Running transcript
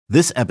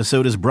This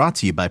episode is brought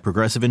to you by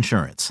Progressive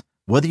Insurance.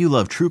 Whether you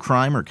love true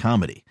crime or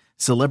comedy,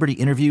 celebrity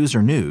interviews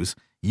or news,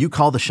 you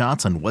call the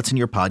shots on what's in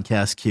your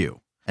podcast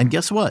queue. And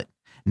guess what?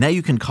 Now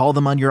you can call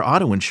them on your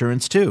auto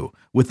insurance too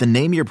with the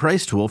Name Your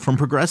Price tool from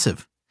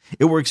Progressive.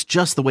 It works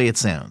just the way it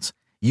sounds.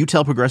 You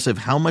tell Progressive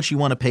how much you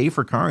want to pay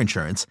for car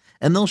insurance,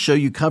 and they'll show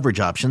you coverage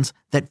options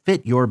that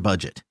fit your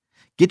budget.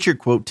 Get your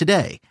quote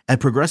today at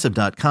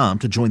Progressive.com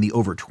to join the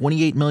over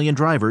 28 million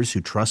drivers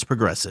who trust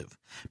Progressive.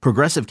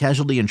 Progressive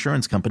Casualty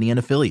Insurance Company and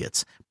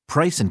Affiliates.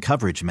 Price and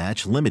coverage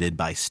match limited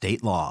by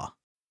state law.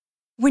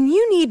 When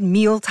you need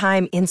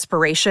mealtime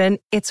inspiration,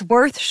 it's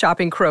worth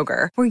shopping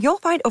Kroger, where you'll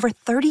find over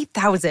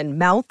 30,000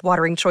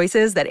 mouth-watering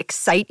choices that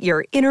excite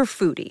your inner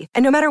foodie.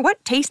 And no matter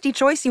what tasty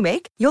choice you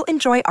make, you'll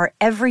enjoy our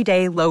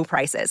everyday low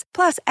prices,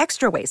 plus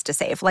extra ways to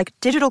save, like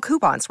digital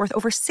coupons worth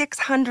over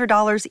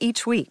 $600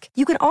 each week.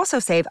 You can also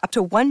save up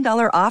to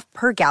 $1 off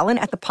per gallon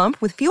at the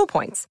pump with fuel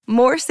points.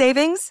 More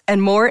savings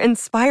and more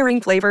inspiring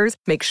flavors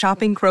make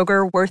shopping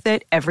Kroger worth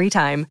it every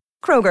time.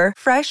 Kroger,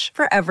 fresh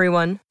for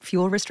everyone.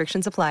 Fuel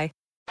restrictions apply.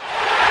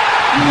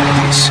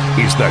 This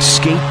is the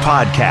Skate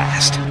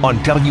Podcast on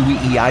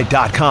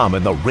WEEI.com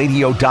and the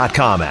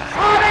Radio.com app.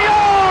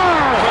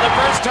 For the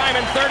first time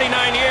in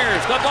 39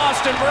 years, the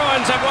Boston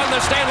Bruins have won the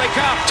Stanley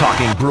Cup.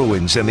 Talking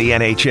Bruins and the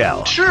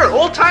NHL. Sure,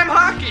 old-time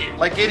hockey.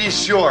 Like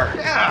 80s shore.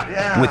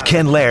 Yeah. With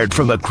Ken Laird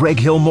from the Greg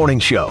Hill Morning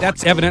Show.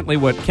 That's evidently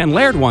what Ken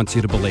Laird wants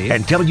you to believe.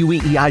 And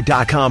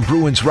WEEI.com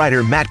Bruins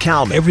writer Matt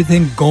Kalman.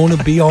 Everything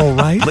gonna be all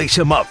right? Lace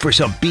him up for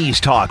some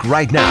Bees talk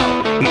right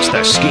now. It's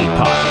the Skate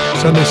Pod.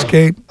 Sunday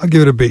Skate, I'll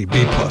give it a B+.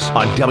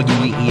 On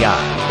WEEI.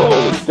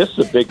 Oh, this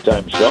is a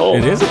big-time show.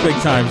 It is a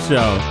big-time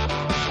show.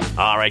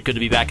 All right, good to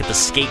be back at the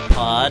Skate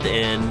Pod,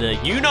 and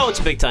it's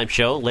a big-time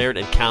show. Laird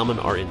and Kalman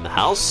are in the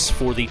house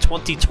for the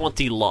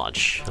 2020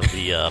 launch of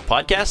the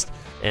podcast,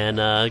 and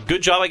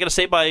good job, I got to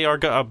say, by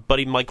our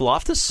buddy Mike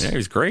Loftus. Yeah,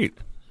 he's great.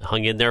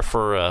 Hung in there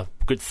for a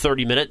good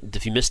 30 minutes.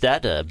 If you missed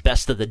that,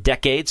 best of the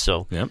decade.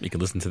 So yep, you can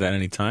listen to that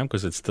anytime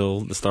because it's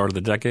still the start of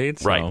the decade,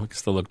 so right. You can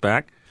still look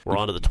back. We're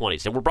on to the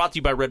 20s. And we're brought to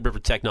you by Red River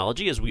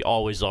Technology, as we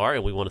always are.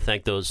 And we want to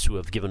thank those who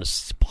have given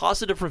us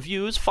positive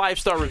reviews,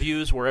 5-star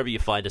reviews, wherever you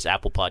find us,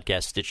 Apple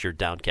Podcasts, Stitcher,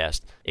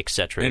 Downcast,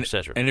 etc.,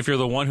 etc. And if you're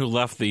the one who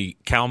left the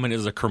Kalman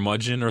is a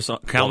curmudgeon or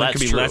something, Kalman could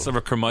be less of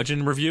a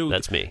curmudgeon review.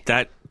 That's me.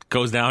 That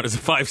goes down as a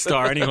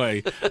 5-star anyway.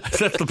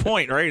 That's the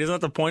point, right? Isn't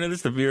that the point of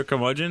this, to be a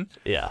curmudgeon?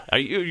 Yeah. Are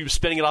you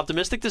spinning it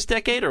optimistic this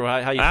decade, or how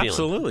you feeling?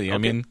 Absolutely. Okay. I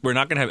mean, we're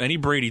not going to have any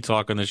Brady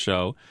talk on the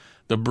show.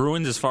 The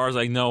Bruins, as far as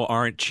I know,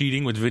 aren't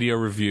cheating with video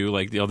review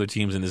like the other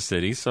teams in the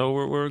city, so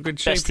we're in good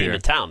shape here. Best team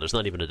in town. There's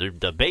not even a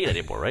debate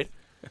anymore, right?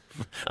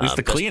 At least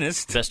the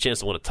cleanest. Best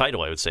chance to win a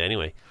title, I would say,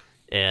 anyway.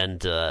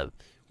 And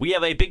we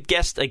have a big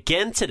guest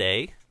again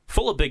today,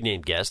 full of big-name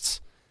guests.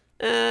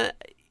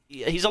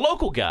 He's a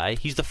local guy.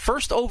 He's the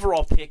first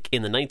overall pick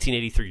in the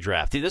 1983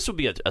 draft. This would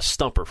be a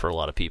stumper for a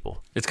lot of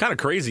people. It's kind of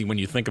crazy when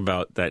you think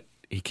about that.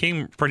 He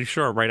came pretty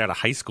sure right out of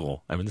high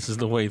school. I mean, this is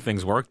the way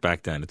things worked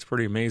back then. It's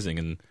pretty amazing,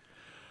 and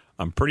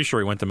I'm pretty sure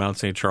he went to Mount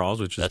St.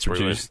 Charles, which has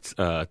produced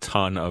a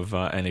ton of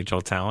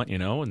NHL talent,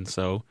 and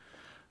so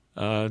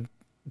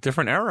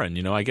different era.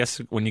 And, I guess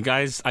when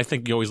I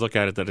think you always look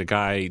at it that a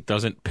guy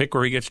doesn't pick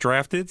where he gets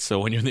drafted. So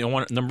when you're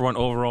the number one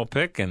overall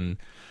pick and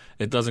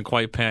it doesn't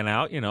quite pan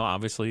out,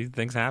 obviously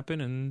things happen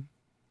and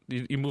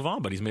you move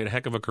on. But he's made a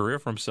heck of a career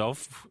for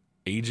himself,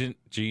 agent,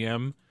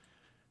 GM,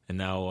 and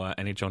now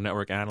NHL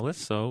Network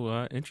analyst.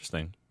 So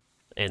interesting.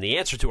 And the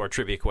answer to our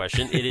trivia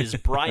question, it is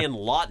Brian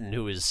Lawton,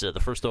 who is the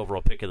first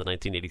overall pick of the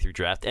 1983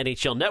 draft.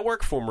 NHL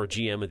Network, former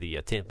GM of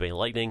the Tampa Bay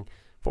Lightning,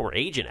 former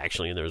agent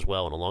actually in there as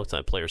well, and a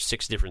longtime player,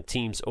 6 different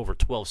teams over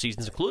 12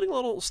 seasons, including a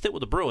little stint with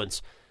the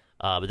Bruins.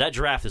 But that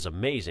draft is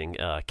amazing.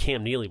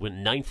 Cam Neely went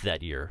 9th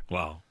that year.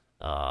 Wow.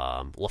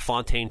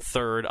 LaFontaine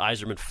 3rd,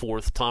 Yzerman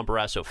 4th, Tom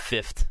Barrasso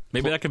 5th.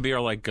 Maybe that could be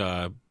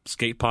our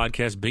skate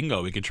podcast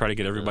bingo. We could try to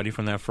get everybody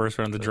from that first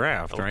round of the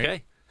draft, right?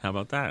 Okay. How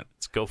about that?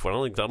 Let's go for it.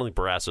 I don't think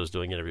Barrasso's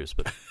doing interviews,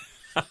 but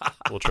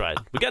we'll try it.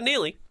 We got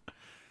Neely.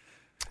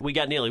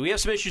 We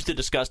have some issues to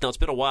discuss. Now, it's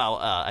been a while.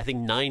 I think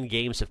 9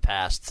 games have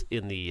passed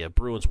in the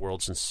Bruins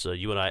world since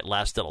you and I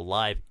last did a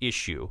live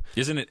issue.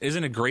 Isn't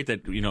it great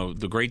that,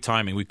 the great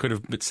timing? We could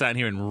have sat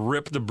here and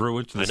ripped the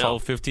Bruins for this whole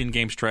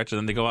 15-game stretch, and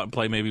then they go out and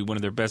play maybe one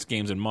of their best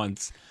games in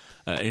months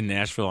in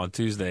Nashville on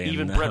Tuesday.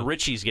 Even Brett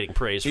Ritchie's getting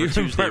praised for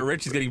Tuesday. Brett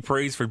Ritchie's getting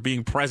praised for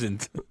being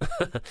present.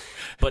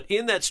 But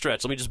in that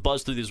stretch, let me just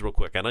buzz through these real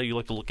quick. I know you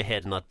like to look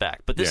ahead and not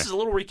back, but this is a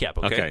little recap,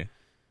 okay?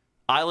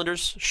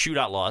 Islanders,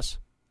 shootout loss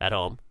at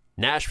home.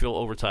 Nashville,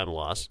 overtime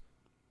loss.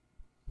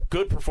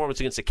 Good performance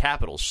against the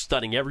Capitals,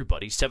 stunning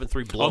everybody.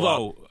 7-3 blowout.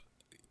 Although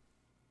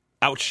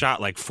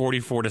outshot like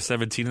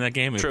 44-17 in that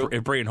game. True.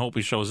 If Brayden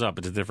Holtby shows up,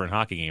 it's a different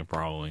hockey game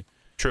probably.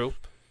 True.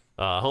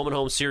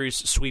 Home-and-home series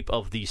sweep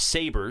of the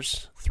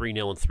Sabres,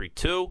 3-0 and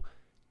 3-2.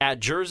 At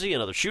Jersey,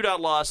 another shootout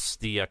loss.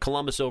 The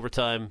Columbus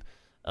overtime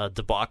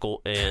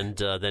debacle, and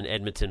then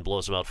Edmonton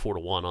blows them out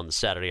 4-1 on the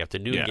Saturday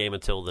afternoon game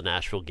until the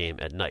Nashville game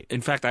at night.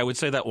 In fact, I would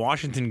say that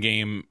Washington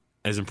game,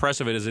 as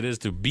impressive as it is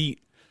to beat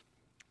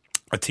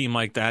a team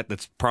like that,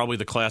 that's probably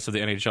the class of the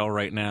NHL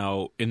right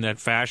now, in that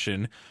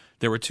fashion,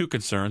 there were two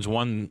concerns.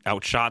 One,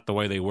 outshot the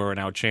way they were and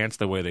outchanced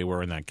the way they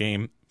were in that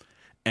game.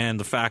 And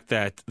the fact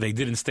that they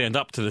didn't stand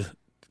up to the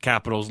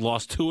Capitals,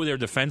 lost two of their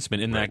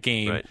defensemen in that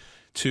game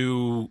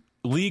to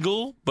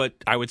legal, but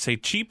I would say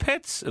cheap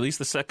hits, at least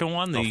the second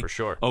one, for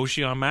sure.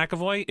 Oshie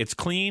McAvoy. It's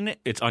clean.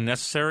 It's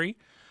unnecessary.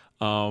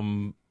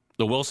 The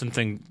Wilson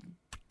thing,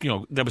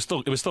 it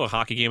was still a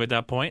hockey game at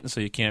that point, and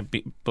so you can't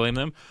blame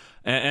them.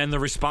 And the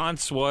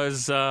response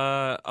was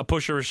a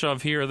push or a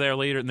shove here or there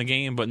later in the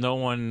game, but no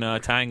one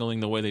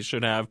tangling the way they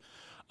should have.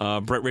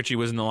 Brett Ritchie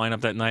was in the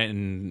lineup that night,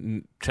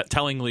 and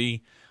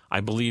tellingly, I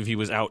believe he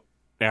was out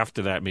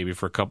after that maybe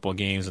for a couple of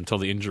games until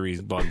the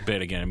injuries bug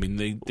bit again. I mean,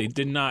 they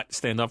did not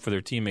stand up for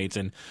their teammates.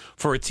 And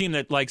for a team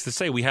that likes to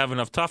say we have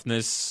enough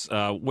toughness,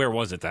 where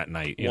was it that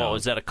night?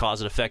 Is that a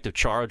cause and effect of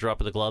Chara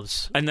dropping the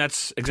gloves? And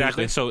that's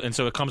exactly. And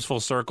so it comes full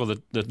circle.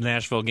 The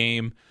Nashville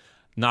game,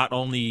 not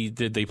only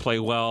did they play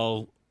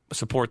well,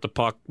 support the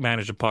puck,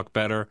 manage the puck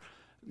better,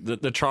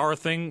 the Chara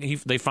thing,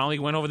 they finally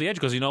went over the edge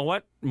because you know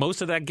what?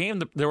 Most of that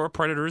game, there were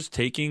Predators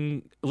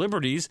taking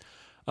liberties.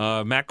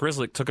 Matt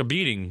Grzelcyk took a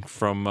beating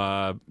from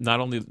not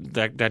only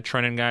that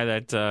Trennan guy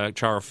that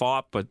Chara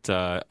fought, but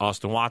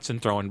Austin Watson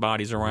throwing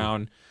bodies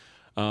around.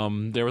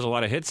 There was a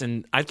lot of hits,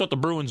 and I thought the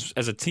Bruins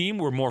as a team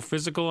were more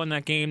physical in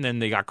that game than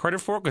they got credit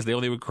for because they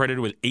only were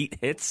credited with 8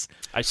 hits.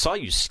 I saw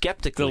you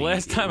skeptically. The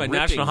last time in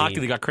National Hockey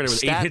they got credit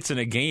with 8 hits in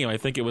a game, I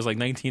think it was like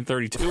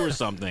 1932 or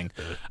something.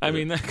 I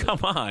mean,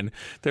 come on.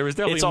 There was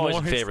definitely it's always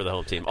more in favor of the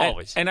home team,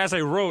 always. And as I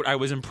wrote, I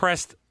was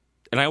impressed,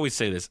 and I always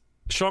say this,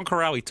 Sean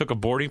Corrali took a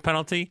boarding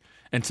penalty,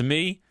 and to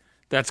me,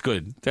 that's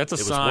good. That's a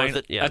sign.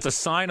 That's a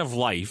sign of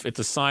life. It's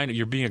a sign that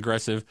you're being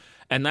aggressive.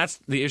 And that's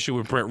the issue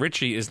with Brett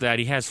Ritchie is that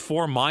he has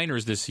 4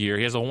 minors this year.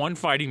 He has a 1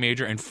 fighting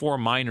major and 4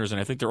 minors, and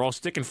I think they're all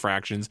stick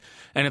infractions.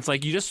 And it's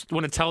like you just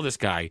want to tell this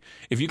guy,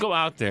 if you go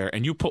out there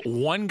and you put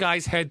one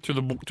guy's head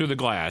through the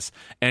glass,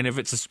 and if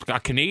it's a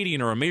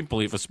Canadian or a Maple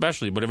Leaf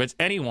especially, but if it's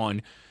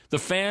anyone, the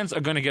fans are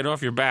going to get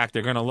off your back.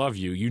 They're going to love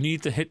you. You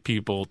need to hit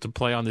people to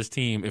play on this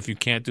team if you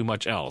can't do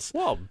much else.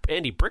 Well,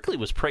 Andy Brickley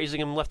was praising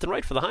him left and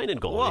right for the Heinen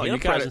goal. Well, he had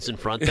a presence in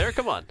front there.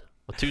 Come on,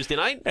 a Tuesday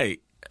night. Hey,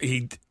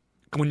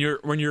 when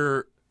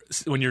you're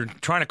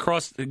trying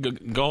to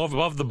go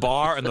above the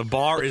bar and the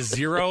bar is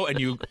 0 and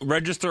you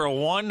register a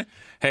 1,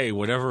 hey,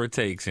 whatever it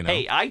takes,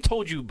 Hey, I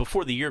told you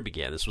before the year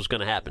began this was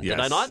going to happen. Yes.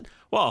 Did I not?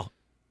 Well.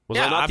 Was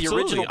I not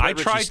absolutely. The original Brett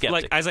Ritchie skeptic?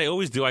 Like as I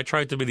always do, I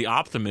tried to be the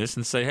optimist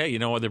and say, hey, you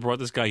know what? They brought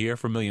this guy here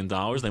for $1 million.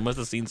 They must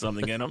have seen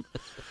something in him,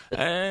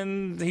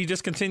 and he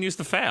just continues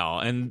to fail.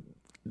 And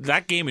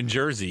that game in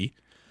Jersey,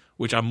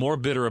 which I'm more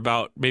bitter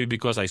about, maybe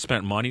because I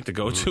spent money to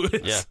go to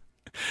it. Yeah.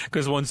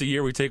 Because once a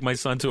year we take my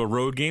son to a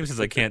road game since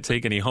I can't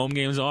take any home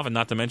games off, and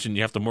not to mention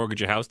you have to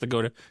mortgage your house to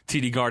go to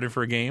TD Garden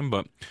for a game.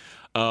 But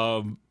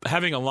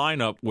having a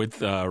lineup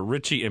with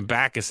Ritchie and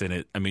Backus in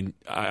it, I mean,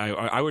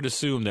 I would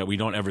assume that we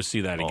don't ever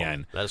see that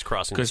again. That is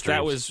crossing because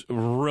that was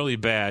really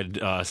bad.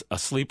 A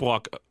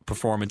sleepwalk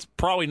performance.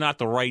 Probably not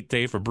the right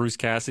day for Bruce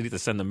Cassidy to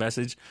send the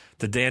message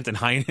to Danton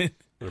Heinen.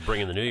 We're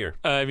bringing the new year.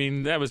 I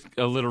mean, that was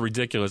a little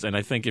ridiculous. And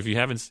I think if you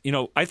haven't,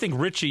 I think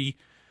Ritchie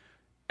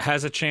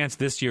has a chance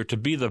this year to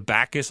be the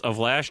Backus of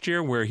last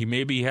year, where he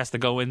maybe has to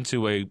go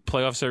into a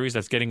playoff series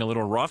that's getting a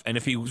little rough. And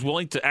if he was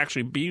willing to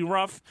actually be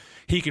rough,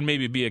 he can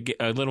maybe be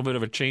a little bit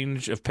of a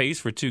change of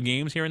pace for 2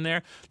 games here and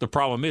there. The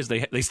problem is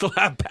they still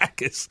have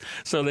Backus,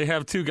 so they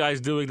have 2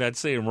 guys doing that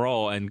same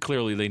role, and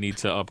clearly they need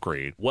to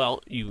upgrade.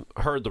 Well, you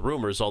heard the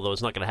rumors, although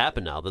it's not going to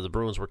happen now, that the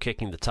Bruins were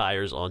kicking the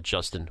tires on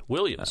Justin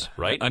Williams,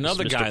 right?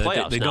 Another guy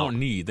that they don't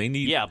need. They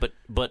need. Yeah,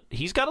 but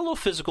he's got a little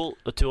physical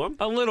to him.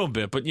 A little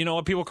bit, but you know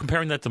what? People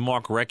comparing that to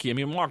Mark Recchi. I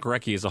mean, Mark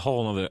Recchi is a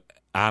whole other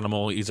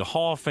animal. He's a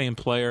Hall of Fame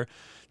player.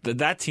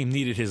 That team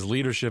needed his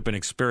leadership and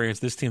experience.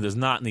 This team does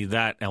not need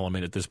that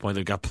element at this point.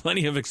 They've got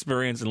plenty of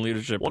experience and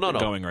leadership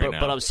going right now.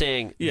 But I'm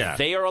saying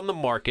they are on the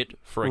market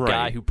for a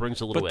guy who brings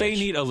a little edge. But they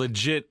need a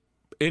legit,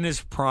 in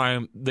his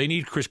prime, they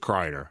need Chris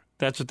Kreider.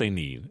 That's what they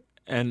need.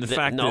 And the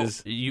fact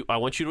is... I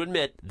want you to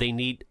admit they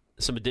need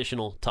some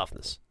additional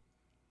toughness.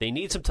 They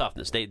need some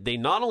toughness. They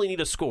not only need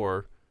a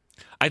scorer...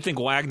 I think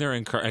Wagner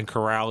and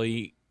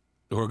Corrali,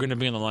 who are going to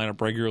be in the lineup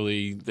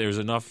regularly, there's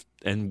enough.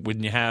 And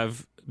when you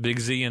have Big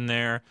Z in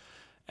there,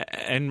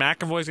 and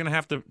McAvoy's going to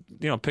have to,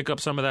 pick up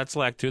some of that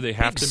slack too. They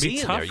have to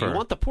be tougher. You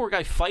want the poor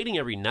guy fighting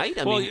every night?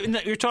 I mean,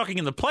 you're talking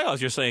in the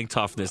playoffs. You're saying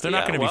toughness. They're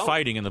not going to be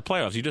fighting in the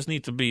playoffs. You just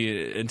need to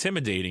be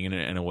intimidating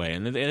in a way,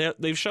 and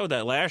they've showed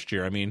that last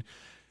year. I mean,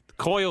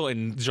 Coyle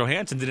and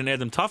Johansson didn't add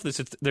them toughness.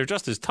 They're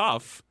just as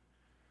tough.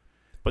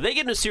 But they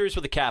get in a series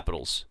with the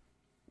Capitals.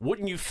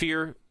 Wouldn't you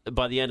fear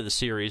by the end of the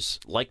series,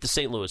 like the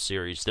St. Louis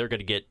series, they're going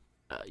to get,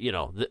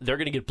 they're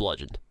going to get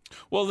bludgeoned?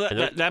 Well,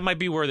 that might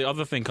be where the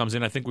other thing comes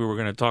in. I think we were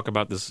going to talk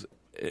about this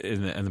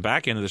in the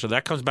back end of the show.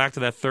 That comes back to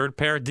that third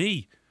pair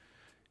D,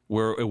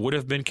 where it would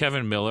have been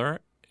Kevin Miller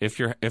if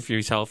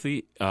he's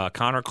healthy.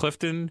 Connor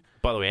Clifton.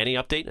 By the way, any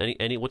update?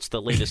 Any? What's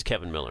the latest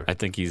Kevin Miller? I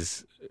think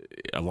he's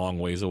a long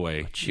ways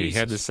away. He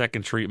had the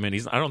second treatment.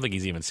 I don't think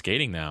he's even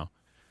skating now.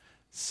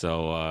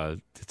 So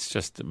it's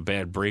just a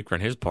bad break on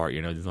his part.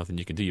 There's nothing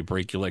you can do. You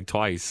break your leg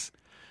twice.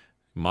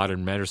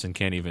 Modern medicine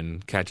can't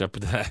even catch up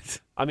with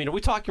that. I mean, are we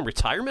talking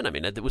retirement? I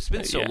mean, it's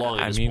been so long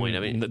at this point. I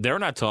mean, they're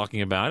not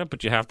talking about it,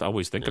 but you have to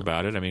always think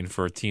about it. I mean,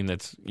 for a team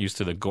that's used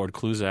to the Gord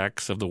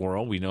Kluzaks of the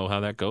world, we know how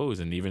that goes.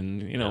 And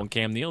even,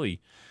 Cam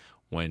Neely,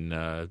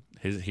 when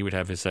he would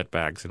have his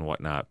setbacks and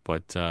whatnot.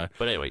 But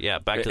anyway,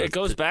 back to it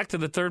goes back to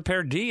the third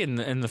pair D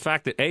and the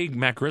fact that,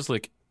 Matt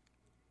Grzelcyk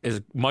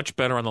is much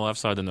better on the left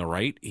side than the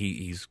right.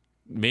 He's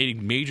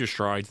made major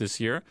strides this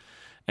year.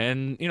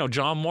 And,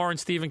 John Moore and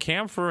Stephen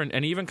Kampfer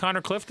and even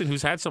Connor Clifton,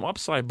 who's had some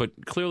upside, but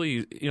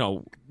clearly,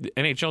 the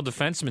NHL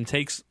defenseman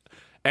takes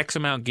X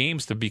amount of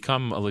games to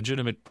become a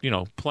legitimate,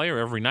 player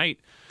every night.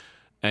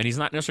 And he's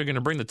not necessarily going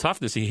to bring the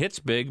toughness. He hits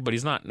big, but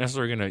he's not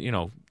necessarily going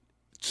to,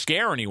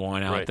 scare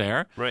anyone out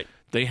there. Right.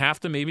 They have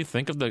to maybe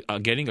think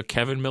of getting a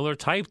Kevin Miller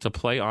type to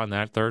play on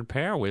that third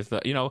pair with,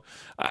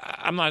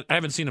 I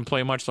haven't seen him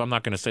play much, so I'm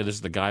not going to say this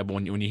is the guy, but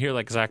when you hear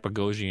like Zach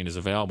Bogosian is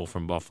available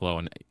from Buffalo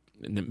and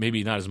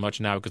maybe not as much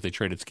now because they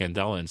traded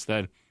Scandella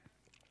instead.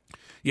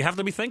 You have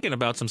to be thinking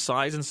about some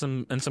size and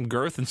some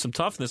girth and some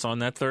toughness on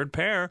that third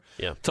pair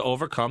to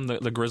overcome the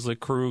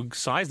Grzelcyk-Krug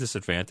size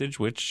disadvantage.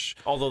 Which,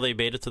 although they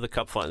made it to the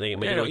Cup final, they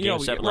made it to Game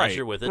 7 last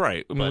year with it.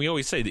 Right. I mean, we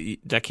always say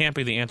that can't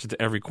be the answer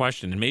to every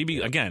question. And maybe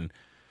again,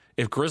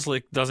 if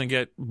Grzelcyk doesn't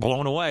get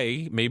blown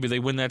away, maybe they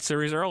win that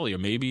series earlier.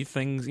 Maybe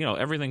things,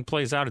 everything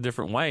plays out a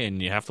different way,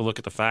 and you have to look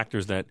at the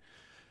factors that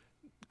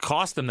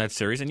cost them that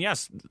series. And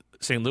yes,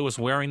 St. Louis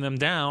wearing them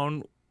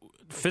down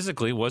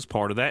physically was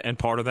part of that, and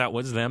part of that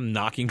was them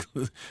knocking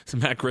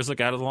Matt Grzelcyk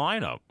out of the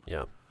lineup.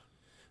 Yeah.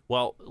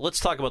 Well, let's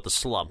talk about the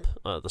slump,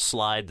 the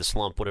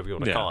slump, whatever you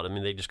want to call it. I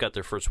mean, they just got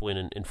their first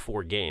win in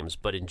 4 games,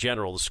 but in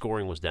general, the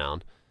scoring was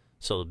down.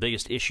 So the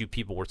biggest issue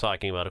people were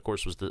talking about, of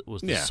course, was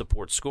the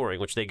support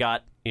scoring, which they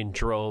got in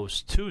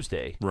droves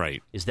Tuesday.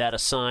 Right. Is that a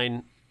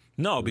sign?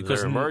 No,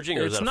 because they're emerging,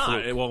 or it's is that not.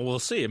 a fluke? Well, we'll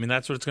see. I mean,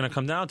 that's what it's going to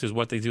come down to is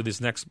what they do this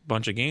next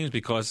bunch of games,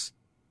 because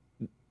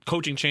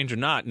coaching change or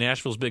not,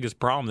 Nashville's biggest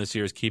problem this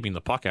year is keeping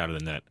the puck out of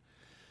the net.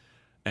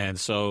 And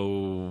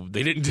so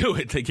they didn't do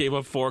it. They gave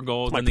up 4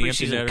 goals. My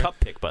preseason cup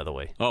pick, by the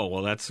way. Oh,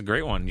 well, that's a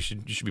great one. You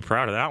should be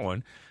proud of that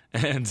one.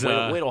 And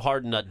wait till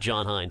hard nut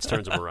John Hines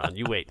turns him around.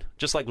 You wait.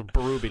 Just like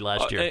Berube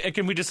last year. And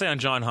can we just say on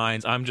John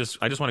Hines, I just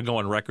want to go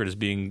on record as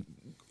being,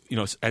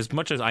 as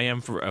much as I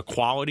am for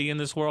equality in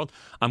this world,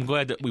 I'm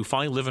glad that we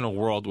finally live in a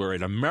world where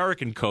an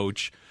American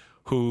coach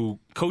who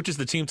coaches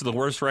the team to the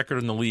worst record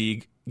in the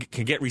league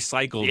can get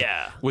recycled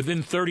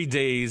within 30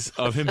 days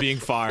of him being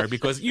fired,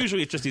 because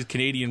usually it's just these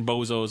Canadian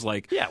bozos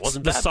like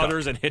the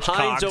Sutters and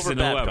Hitchcocks and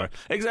whoever.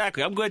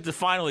 Exactly. I'm glad that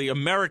finally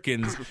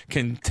Americans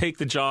can take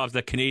the jobs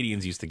that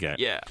Canadians used to get.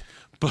 Yeah.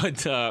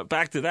 But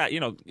back to that,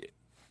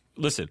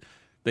 listen,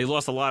 they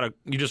lost a lot of,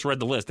 you just read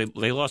the list,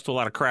 they lost to a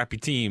lot of crappy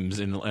teams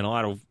in a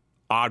lot of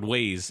odd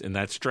ways in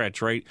that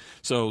stretch, right?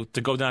 So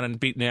to go down and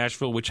beat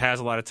Nashville, which has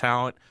a lot of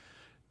talent,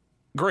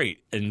 great,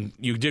 and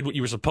you did what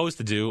you were supposed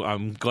to do.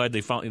 I'm glad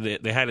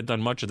they hadn't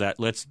done much of that.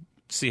 Let's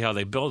see how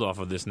they build off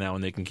of this now,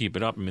 and they can keep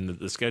it up. I mean,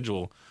 the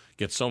schedule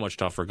gets so much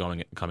tougher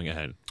coming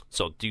ahead.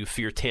 So, do you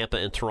fear Tampa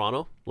and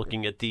Toronto?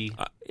 Looking at the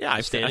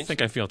I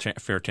think I feel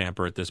fear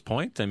Tampa at this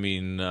point. I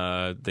mean,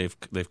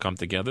 they've come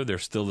together. They're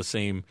still the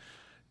same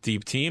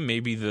deep team.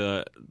 Maybe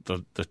the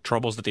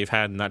troubles that they've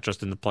had, not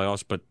just in the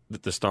playoffs, but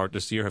at the start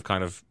this year, have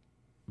kind of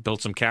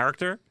built some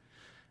character.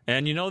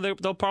 And,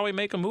 they'll probably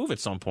make a move at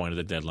some point at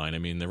the deadline. I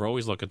mean, they're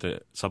always looking to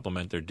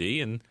supplement their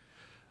D, and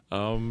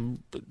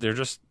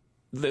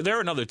they're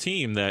another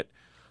team that,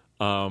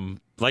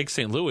 like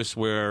St. Louis,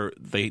 where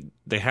they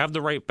have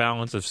the right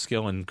balance of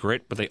skill and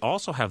grit, but they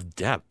also have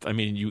depth. I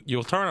mean,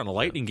 you'll turn on a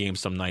Lightning game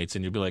some nights,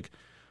 and you'll be like,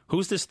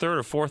 who's this third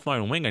or fourth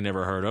line wing I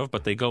never heard of?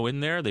 But they go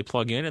in there, they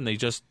plug in, and they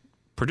just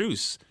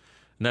produce.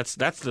 And that's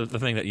the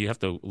thing that you have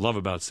to love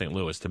about St.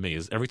 Louis, to me,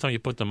 is every time you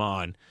put them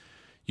on,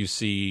 you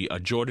see a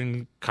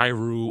Jordan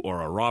Kyrou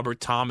or a Robert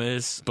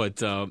Thomas, but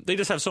they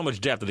just have so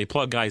much depth that they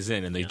plug guys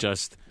in, and they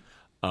just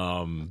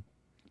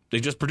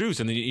produce,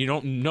 and you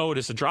don't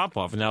notice a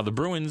drop-off. And now the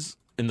Bruins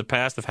in the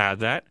past have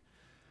had that.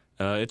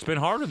 It's been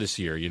harder this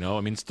year,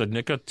 I mean,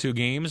 Studnicka, 2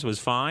 games was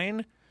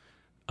fine.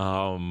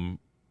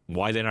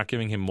 Why they're not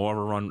giving him more of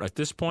a run at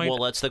this point?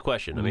 Well, that's the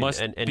question. I mean,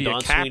 must and be Don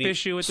a cap Sweeney,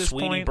 issue at this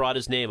Sweeney point. Brought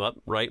his name up,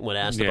 right, when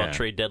asked about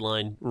trade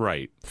deadline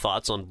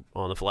thoughts on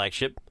the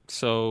flagship.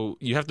 So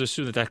you have to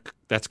assume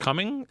that's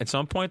coming at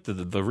some point,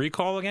 the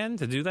recall again,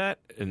 to do that.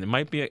 And it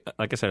might be,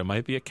 like I said, it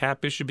might be a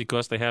cap issue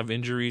because they have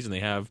injuries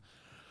and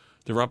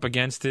they're up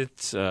against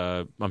it.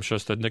 I'm sure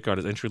Studnicka at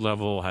his entry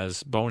level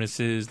has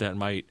bonuses that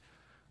might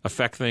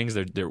affect things.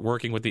 They're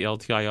working with the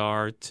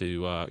LTIR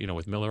to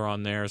with Miller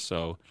on there,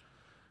 so.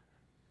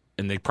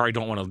 And they probably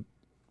don't want to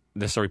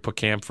necessarily put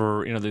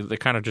Kampfer. They're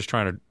kind of just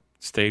trying to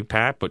stay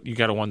pat. But you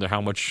got to wonder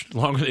how much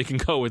longer they can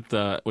go with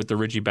the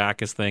Reggie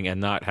Bacchus thing and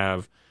not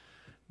have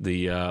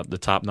the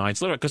top 9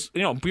 slot. Because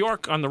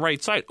Bjork on the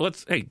right side.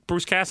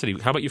 Bruce Cassidy,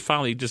 how about you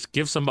finally just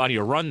give somebody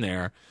a run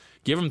there?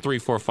 Give him 3,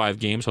 4, 5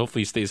 games.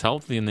 Hopefully he stays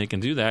healthy and they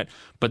can do that.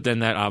 But then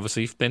that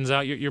obviously thins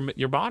out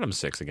your bottom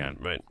 6 again.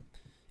 Right.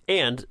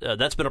 And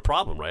that's been a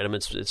problem, right? I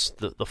mean, it's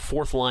the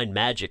fourth line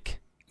magic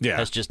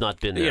has just not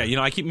been there.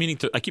 Yeah, I keep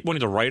wanting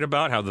to write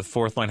about how the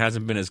fourth line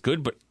hasn't been as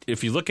good, but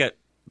if you look at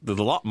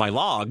my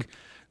log,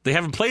 they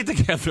haven't played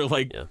together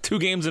 2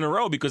 games in a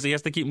row because he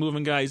has to keep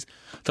moving guys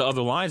to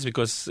other lines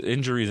because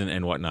injuries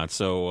and whatnot.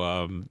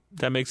 So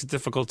that makes it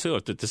difficult too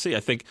to see. I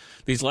think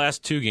these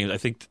last 2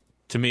 games,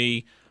 to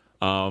me,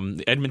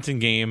 the Edmonton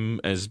game,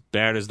 as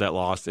bad as that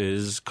loss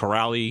is,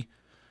 Corrali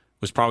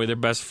was probably their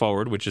best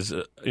forward, which is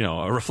a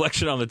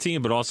reflection on the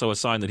team, but also a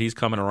sign that he's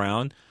coming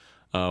around.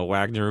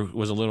 Wagner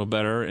was a little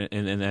better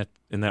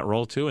in that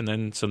role too, and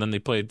then they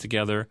played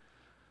together.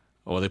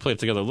 Well, they played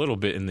together a little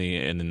bit in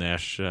the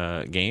Nash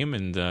game,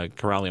 and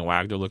Corrali and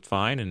Wagner looked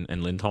fine,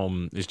 and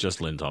Lindholm is just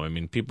Lindholm. I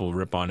mean, people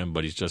rip on him,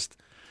 but he's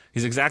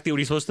exactly what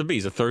he's supposed to be.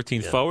 He's a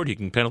 13th forward. He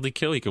can penalty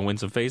kill. He can win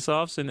some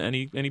faceoffs, and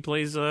he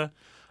plays a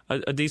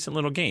decent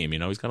little game.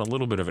 He's got a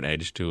little bit of an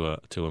edge to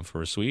him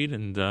for a Swede,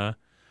 and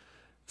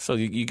so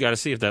you got to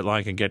see if that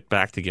line can get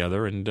back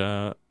together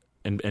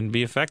and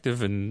be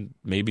effective, and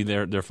maybe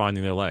they're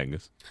finding their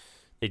legs.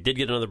 They did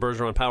get another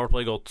Bergeron power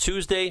play goal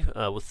Tuesday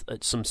with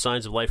some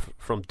signs of life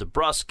from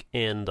DeBrusk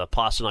and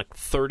Pasternak,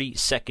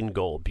 30-second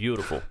goal.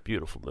 Beautiful,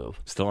 beautiful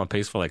move. Still on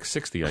pace for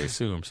 60, I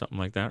assume, something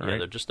like that, right? Yeah,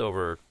 they're just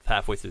over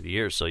halfway through the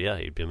year, so yeah,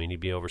 he'd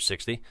be over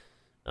 60.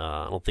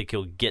 I don't think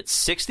he'll get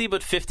 60,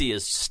 but 50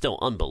 is still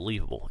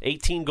unbelievable.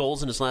 18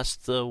 goals in his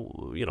last,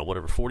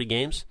 40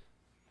 games.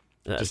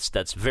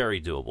 That's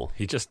very doable.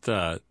 He just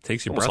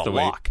takes your breath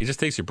away. He just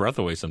takes your breath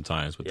away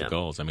sometimes with the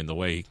goals. I mean, the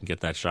way he can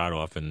get that shot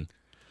off, and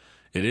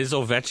it is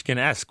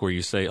Ovechkin-esque, where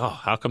you say, "Oh,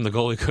 how come the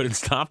goalie couldn't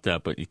stop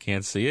that?" But you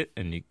can't see it,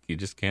 and you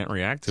just can't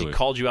react to it. He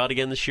called you out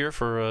again this year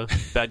for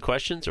bad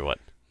questions, or what?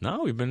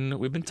 No, we've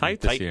been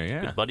tight this year.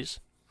 Yeah, good buddies.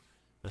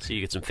 I see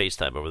you get some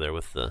FaceTime over there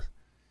with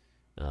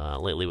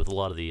lately with a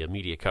lot of the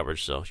media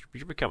coverage. So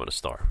you're becoming a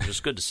star, which is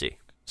good to see.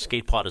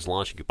 Skate Pod is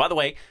launching you. By the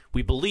way,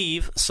 we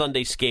believe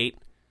Sunday Skate,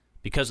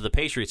 because of the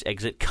Patriots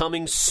exit,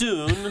 coming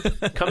soon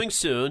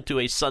to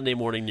a Sunday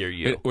morning near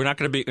you. We're not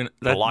going to be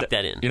lock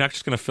that in. You're not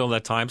just going to fill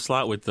that time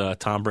slot with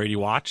Tom Brady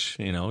watch.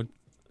 2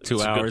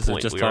 hours of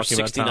just talking about Tom Brady. We are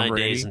 69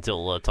 days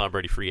until Tom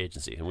Brady free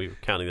agency, and we were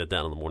counting that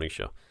down on the morning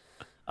show.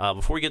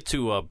 Before we get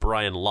to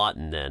Brian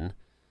Lawton, then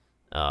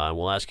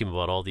we'll ask him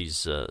about all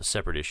these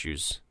separate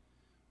issues.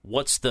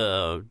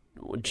 Do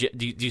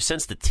you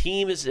sense the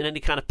team is in any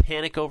kind of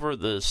panic over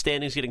the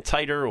standings getting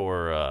tighter,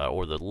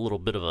 or the little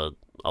bit of a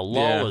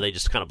lull, or are they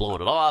just kind of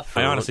blowing it off?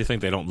 I honestly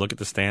think they don't look at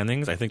the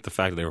standings. I think the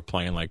fact that they were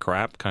playing like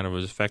crap kind of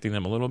was affecting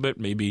them a little bit.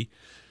 Maybe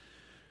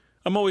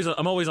I'm always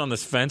on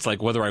this fence,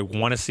 like whether I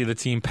want to see the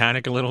team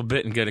panic a little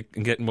bit and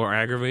get more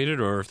aggravated,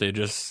 or if they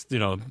just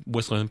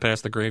whistling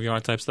past the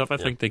graveyard type stuff. I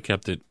think they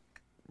kept it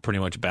pretty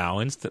much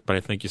balanced, but I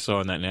think you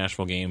saw in that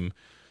Nashville game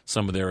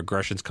some of their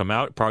aggressions come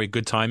out. Probably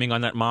good timing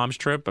on that Moms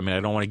trip. I mean, I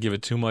don't want to give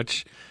it too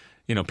much,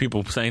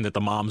 people saying that the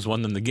Moms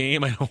won them the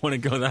game. I don't want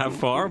to go that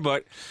far,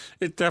 but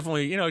it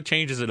definitely,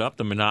 changes it up,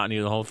 the monotony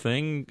of the whole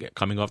thing.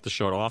 Coming off the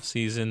short off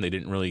season, they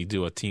didn't really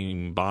do a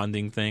team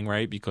bonding thing,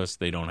 right? Because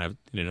they didn't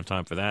have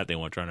time for that. They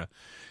weren't trying to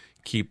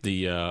keep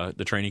the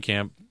training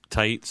camp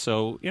tight.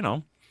 So,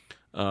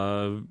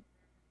 I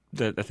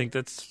think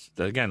that's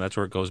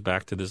where it goes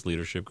back to this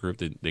leadership group.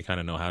 They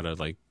kind of know how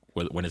to,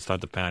 when it's time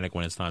to panic,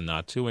 when it's time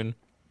not to, and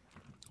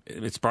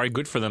it's probably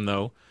good for them,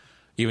 though,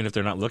 even if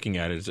they're not looking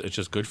at it. It's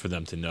just good for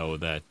them to know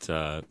that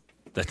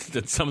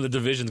that some of the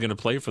division's going to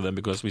play for them,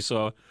 because we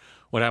saw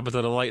what happened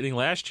to the Lightning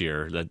last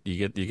year. That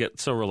you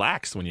get so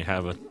relaxed when you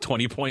have a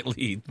 20-point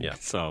lead. Yeah.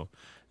 So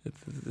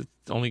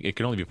it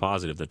can only be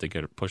positive that they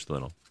get pushed a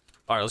little.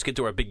 All right, let's get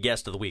to our big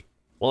guest of the week.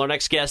 Well, our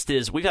next guest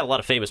we've had a lot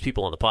of famous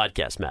people on the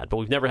podcast, Matt, but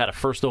we've never had a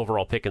first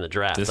overall pick in the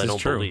draft. This is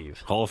true.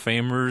 Hall of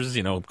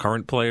Famers,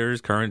 current players,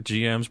 current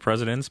GMs,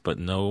 presidents, but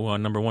no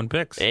number one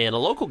picks. And a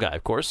local guy,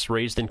 of course,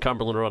 raised in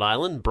Cumberland, Rhode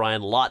Island.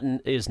 Brian Lawton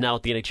is now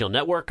at the NHL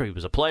Network. He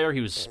was a player.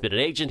 He's been an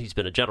agent. He's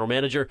been a general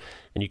manager.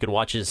 And you can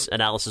watch his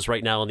analysis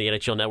right now on the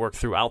NHL Network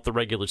throughout the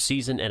regular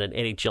season and at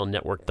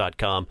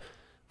NHLnetwork.com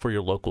for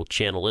your local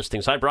channel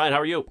listings. Hi, Brian. How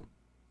are you?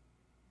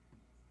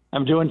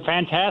 I'm doing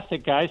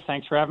fantastic, guys.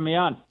 Thanks for having me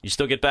on. You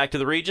still get back to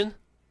the region?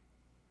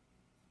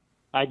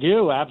 I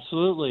do,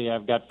 absolutely.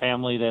 I've got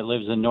family that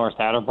lives in North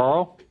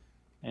Attleboro,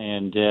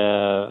 and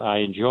I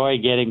enjoy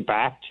getting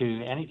back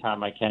to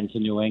anytime I can to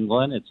New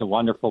England. It's a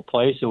wonderful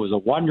place. It was a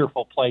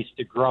wonderful place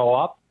to grow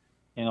up,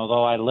 and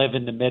although I live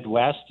in the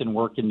Midwest and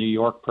work in New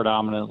York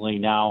predominantly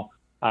now,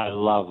 I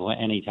love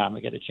any time I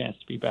get a chance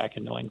to be back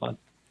in New England.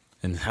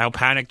 And how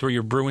panicked were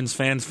your Bruins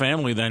fans'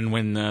 family then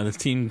when the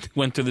team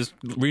went to this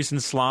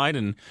recent slide?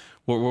 And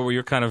what were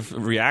your kind of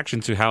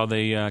reaction to how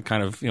they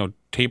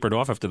tapered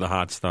off after the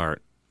hot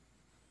start?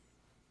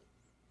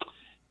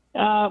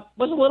 Was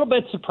a little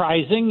bit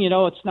surprising.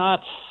 It's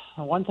not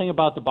one thing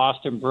about the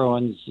Boston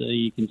Bruins.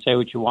 You can say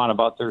what you want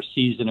about their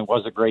season. It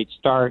was a great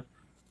start.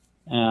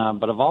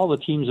 But of all the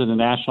teams in the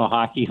National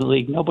Hockey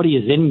League, nobody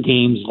is in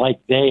games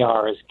like they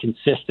are as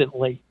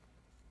consistently.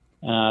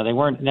 They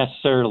weren't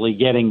necessarily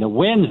getting the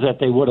wins that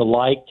they would have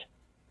liked,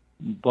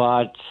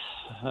 but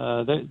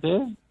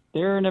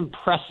they're an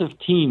impressive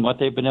team, what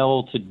they've been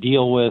able to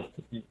deal with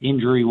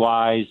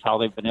injury-wise, how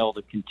they've been able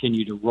to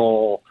continue to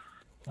roll.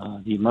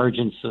 The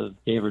emergence of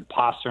David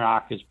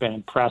Pastrnak has been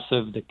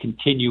impressive. The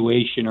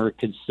continuation or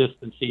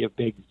consistency of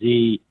Big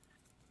Z,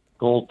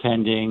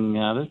 goaltending.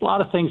 There's a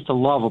lot of things to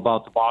love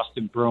about the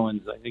Boston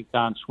Bruins. I think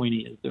Don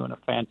Sweeney is doing a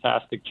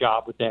fantastic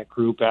job with that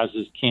group, as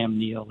is Cam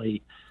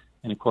Neely.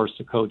 And, of course,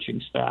 the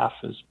coaching staff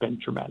has been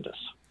tremendous.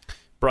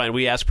 Brian,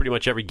 we ask pretty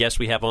much every guest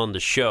we have on the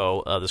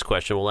show this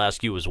question. We'll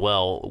ask you as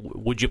well.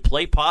 Would you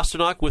play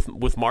Pastrnak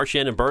with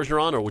Marchand and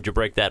Bergeron, or would you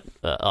break that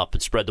up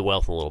and spread the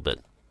wealth a little bit?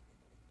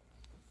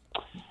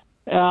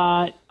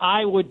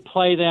 I would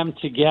play them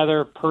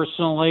together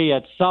personally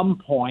at some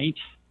point.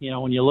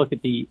 When you look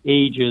at the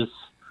ages,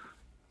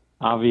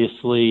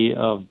 obviously,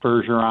 of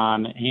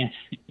Bergeron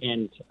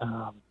and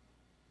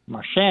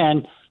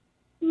Marchand,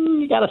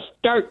 you got to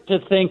start to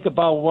think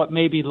about what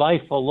maybe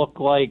life will look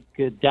like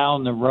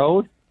down the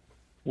road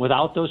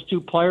without those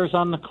two players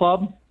on the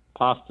club.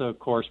 Pasta, of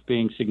course,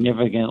 being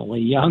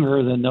significantly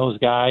younger than those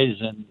guys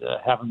and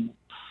having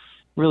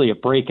really a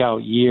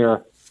breakout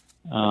year.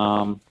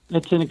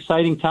 It's an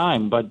exciting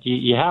time, but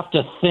you have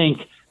to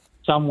think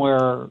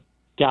somewhere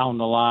down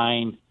the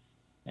line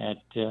at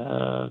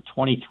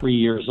 23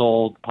 years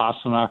old,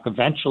 Pastrnak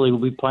eventually will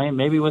be playing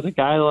maybe with a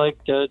guy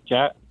like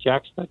Jack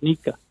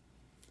Studnicka.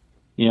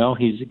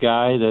 He's a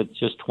guy that's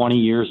just 20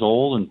 years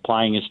old and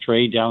plying his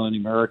trade down in the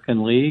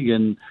American League.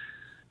 And,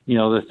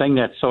 the thing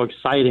that's so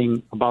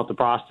exciting about the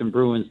Boston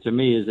Bruins to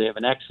me is they have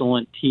an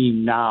excellent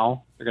team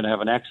now. They're going to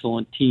have an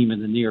excellent team in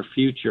the near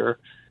future.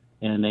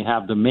 And they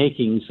have the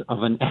makings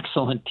of an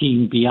excellent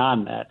team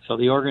beyond that. So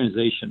the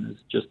organization is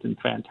just in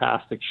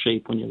fantastic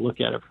shape when you look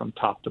at it from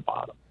top to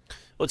bottom.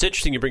 Well, it's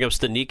interesting you bring up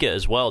Studnicka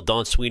as well.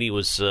 Don Sweeney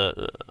was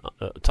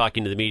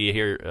talking to the media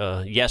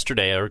here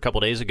yesterday or a couple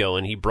of days ago,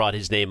 and he brought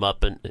his name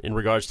up in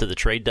regards to the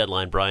trade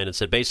deadline, Brian, and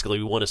said basically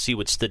we want to see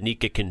what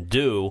Studnicka can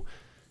do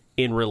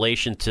in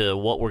relation to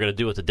what we're going to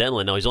do at the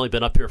deadline. Now, he's only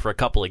been up here for a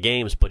couple of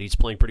games, but he's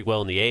playing pretty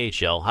well in the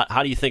AHL.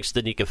 How do you think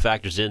Studnicka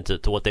factors into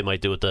what they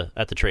might do at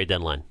the trade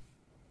deadline?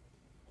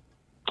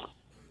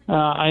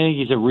 I think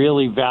he's a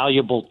really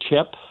valuable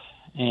chip,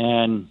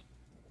 and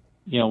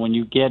when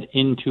you get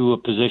into a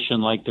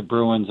position like the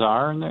Bruins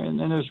are, and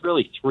there's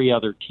really three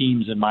other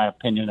teams, in my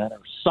opinion, that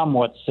are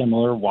somewhat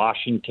similar.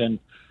 Washington,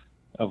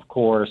 of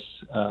course,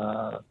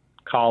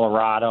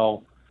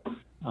 Colorado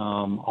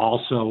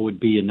also would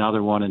be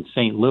another one, in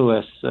St.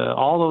 Louis.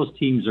 All those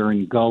teams are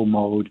in go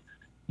mode.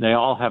 They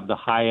all have the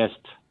highest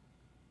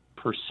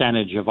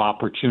percentage of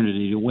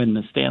opportunity to win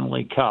the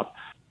Stanley Cup.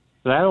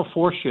 That'll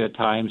force you at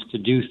times to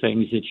do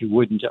things that you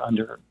wouldn't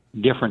under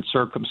different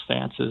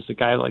circumstances. A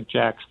guy like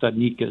Jack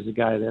Studnicka is a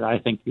guy that I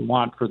think you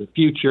want for the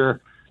future,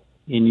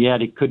 and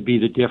yet it could be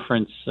the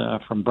difference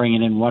from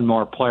bringing in one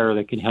more player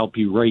that can help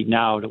you right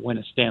now to win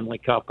a Stanley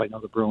Cup. I know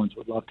the Bruins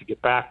would love to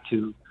get back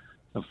to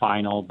the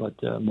final,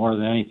 but more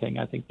than anything,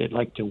 I think they'd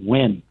like to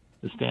win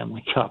the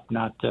Stanley Cup,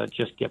 not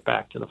just get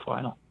back to the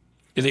final.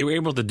 They were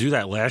able to do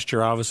that last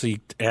year,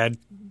 obviously, add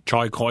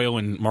Charlie Coyle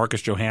and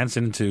Marcus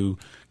Johansson to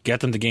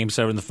get them to Game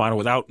 7 in the final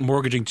without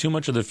mortgaging too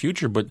much of the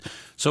future. But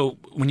so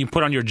when you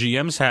put on your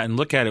GM's hat and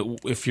look at it,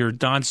 if you're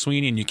Don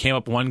Sweeney and you came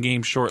up one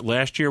game short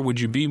last year,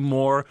 would you be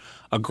more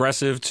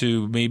aggressive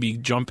to maybe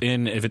jump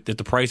in if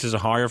the prices are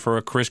higher for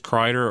a Chris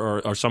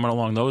Kreider or someone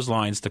along those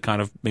lines to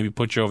kind of maybe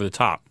put you over the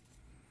top?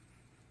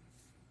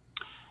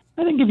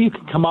 I think if you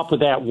can come up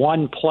with that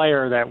one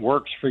player that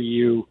works for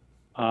you,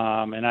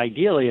 and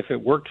ideally if it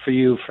worked for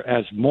you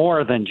as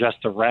more than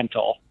just a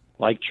rental,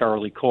 like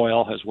Charlie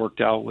Coyle has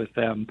worked out with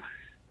them,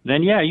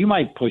 then, yeah, you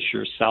might push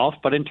yourself.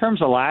 But in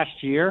terms of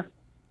last year,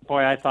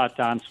 boy, I thought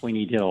Don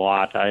Sweeney did a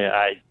lot.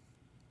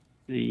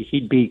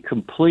 He'd be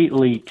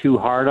completely too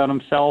hard on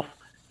himself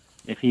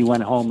if he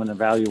went home and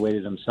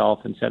evaluated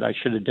himself and said, I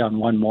should have done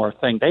one more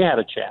thing. They had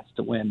a chance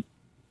to win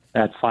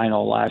that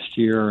final last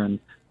year, and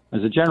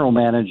as a general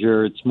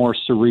manager, it's more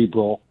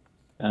cerebral.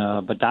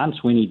 But Don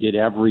Sweeney did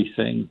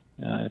everything.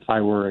 If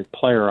I were a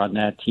player on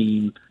that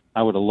team,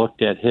 I would have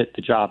looked at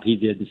the job he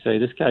did and say,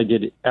 this guy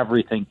did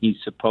everything he's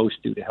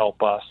supposed to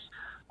help us.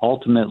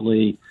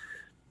 Ultimately,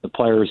 the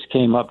players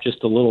came up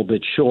just a little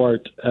bit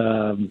short.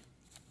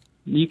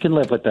 You can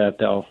live with that,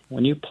 though.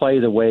 When you play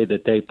the way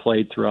that they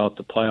played throughout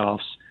the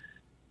playoffs,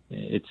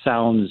 it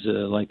sounds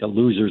like a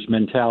loser's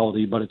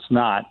mentality, but it's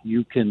not.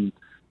 You can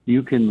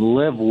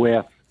live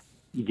with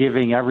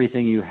giving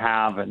everything you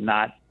have and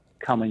not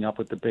coming up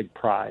with the big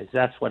prize.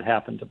 That's what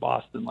happened to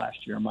Boston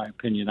last year, in my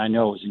opinion. I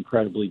know it was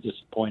incredibly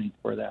disappointing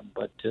for them,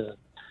 but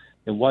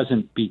it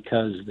wasn't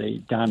because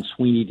Don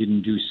Sweeney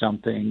didn't do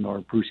something or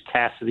Bruce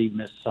Cassidy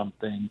missed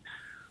something.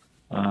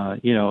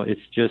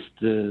 It's just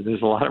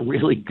there's a lot of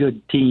really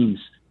good teams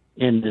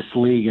in this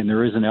league, and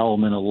there is an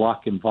element of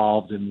luck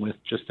involved, and with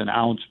just an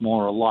ounce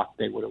more of luck,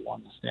 they would have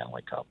won the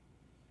Stanley Cup.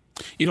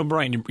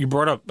 Brian, you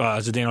brought up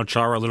Zdeno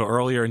Chara a little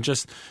earlier, and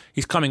just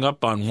he's coming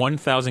up on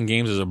 1,000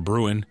 games as a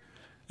Bruin.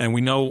 And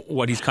we know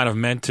what he's kind of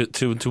meant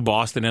to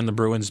Boston and the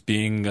Bruins,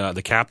 being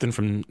the captain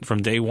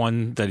from day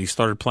one that he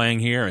started playing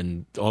here,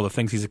 and all the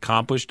things he's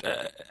accomplished.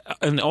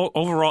 And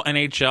overall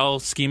NHL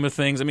scheme of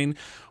things, I mean,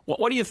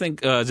 what do you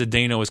think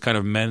Zdeno has kind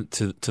of meant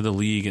to the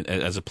league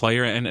as a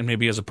player and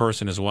maybe as a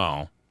person as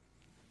well?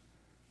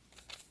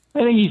 I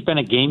think he's been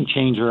a game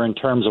changer in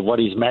terms of what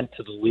he's meant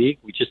to the league.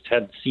 We just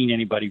hadn't seen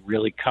anybody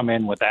really come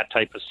in with that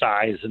type of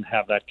size and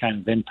have that kind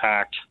of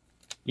impact.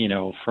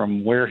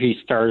 From where he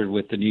started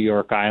with the New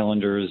York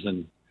Islanders,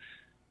 and,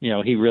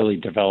 he really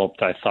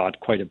developed, I thought,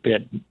 quite a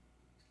bit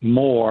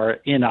more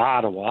in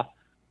Ottawa,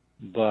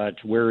 but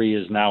where he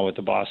is now with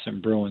the Boston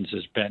Bruins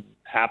has been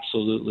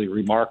absolutely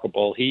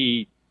remarkable.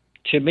 He,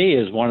 to me,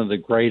 is one of the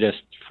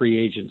greatest free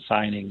agent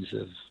signings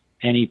of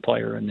any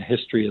player in the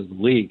history of the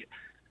league.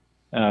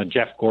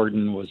 Jeff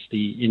Gordon was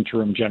the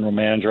interim general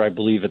manager, I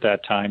believe, at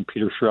that time.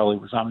 Peter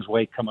Chiarelli was on his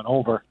way coming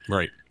over.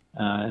 Right.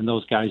 And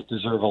those guys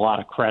deserve a lot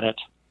of credit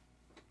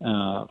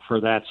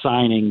for that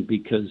signing,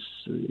 because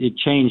it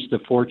changed the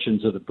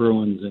fortunes of the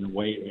Bruins in a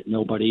way that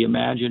nobody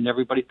imagined.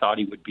 Everybody thought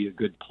he would be a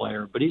good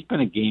player, but he's been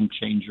a game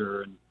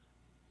changer. And,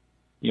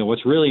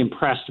 what's really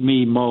impressed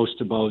me most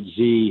about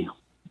Z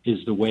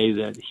is the way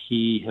that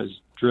he has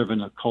driven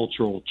a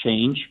cultural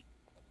change.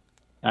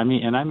 I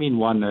mean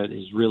one that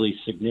is really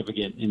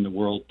significant in the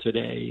world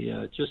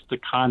today. Just the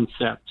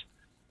concept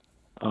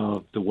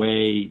of the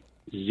way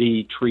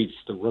Z treats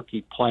the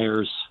rookie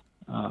players,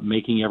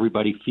 making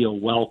everybody feel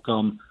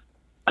welcome,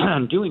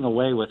 doing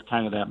away with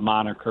kind of that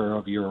moniker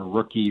of you're a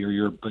rookie or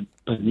you're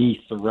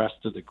beneath the rest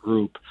of the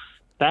group.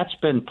 That's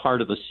been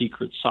part of the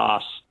secret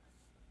sauce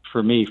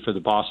for me for the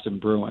Boston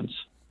Bruins.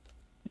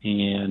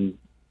 And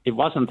it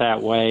wasn't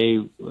that way.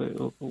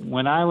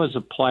 When I was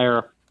a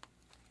player,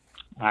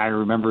 I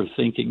remember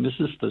thinking, this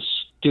is the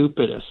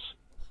stupidest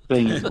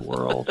thing in the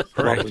world,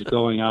 Right. What was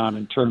going on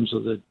in terms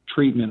of the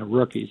treatment of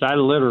rookies.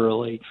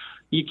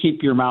 You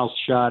keep your mouth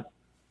shut.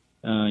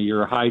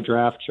 You're a high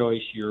draft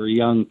choice. You're a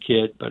young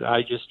kid. But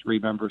I just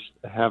remember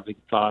having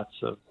thoughts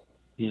of,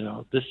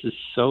 this is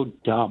so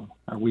dumb.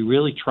 Are we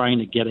really trying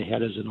to get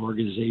ahead as an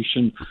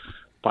organization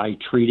by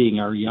treating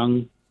our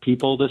young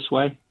people this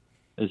way?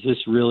 Is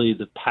this really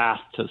the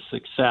path to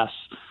success?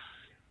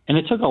 And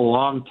it took a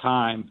long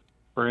time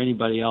for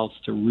anybody else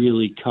to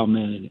really come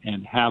in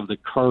and have the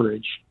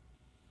courage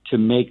to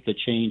make the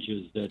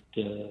changes that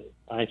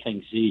I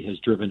think Z has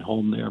driven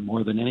home there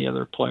more than any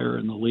other player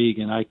in the league,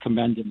 and I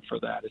commend him for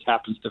that. It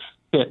happens to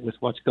fit with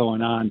what's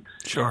going on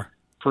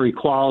for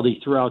equality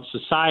throughout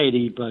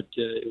society, but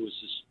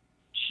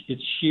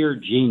it's sheer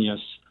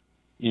genius,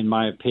 in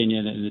my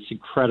opinion, and it's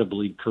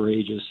incredibly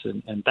courageous,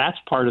 and that's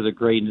part of the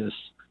greatness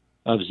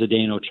of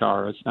Zdeno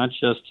Chara. It's not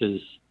just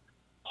his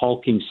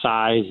hulking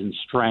size and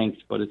strength,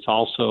 but it's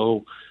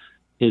also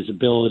his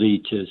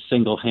ability to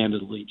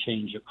single-handedly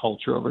change a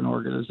culture of an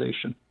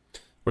organization.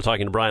 We're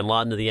talking to Brian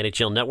Lawton of the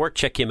NHL Network.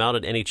 Check him out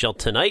at NHL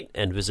Tonight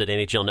and visit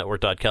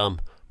NHLnetwork.com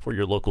for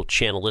your local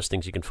channel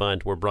listings. You can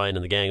find where Brian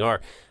and the gang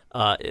are.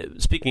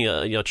 Speaking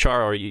of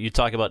Chara, you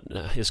talk about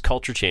his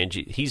culture change.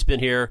 He's been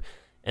here,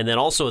 and then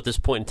also at this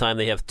point in time,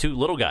 they have two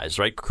little guys,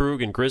 right?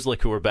 Krug and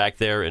Grzelcyk, who are back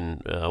there,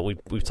 and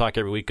we've talked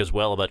every week as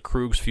well about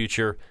Krug's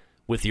future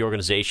with the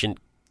organization.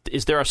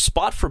 Is there a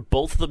spot for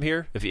both of them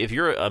here? If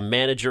you're a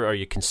manager, are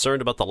you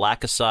concerned about the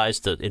lack of size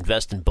to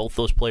invest in both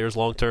those players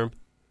long term?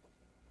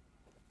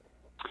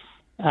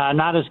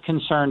 Not as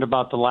concerned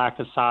about the lack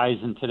of size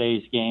in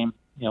today's game.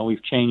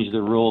 We've changed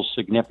the rules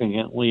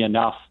significantly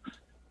enough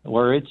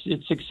where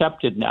it's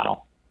accepted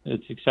now.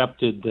 It's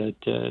accepted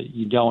that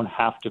you don't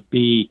have to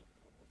be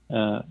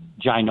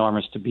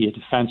ginormous to be a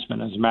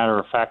defenseman. As a matter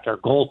of fact, our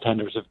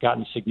goaltenders have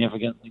gotten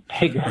significantly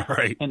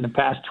bigger in the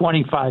past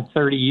 25,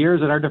 30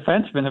 years, and our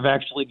defensemen have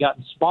actually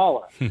gotten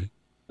smaller.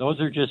 Those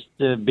are just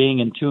being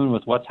in tune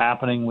with what's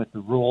happening with the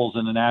rules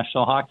in the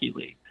National Hockey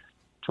League.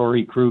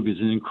 Torrey Krug is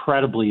an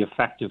incredibly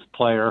effective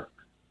player.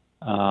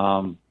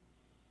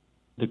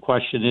 The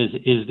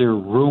question is there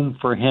room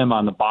for him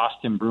on the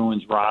Boston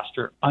Bruins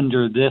roster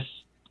under this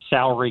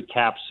salary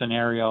cap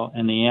scenario?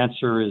 And the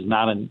answer is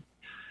not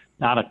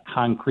a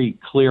concrete,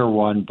 clear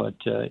one, but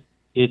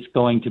it's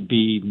going to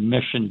be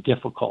mission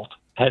difficult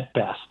at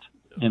best,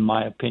 in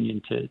my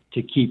opinion,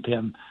 to keep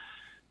him,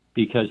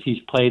 because he's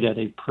played at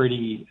a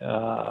pretty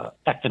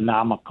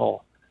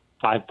economical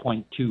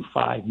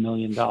 $5.25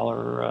 million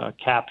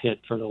cap hit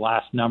for the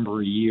last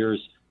number of years.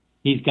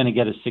 He's going to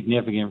get a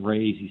significant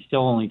raise. He's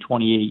still only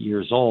 28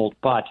 years old,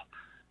 but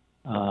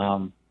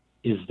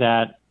is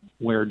that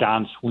where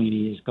Don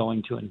Sweeney is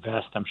going to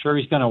invest? I'm sure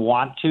he's going to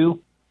want to,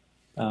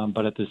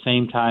 but at the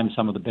same time,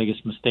 some of the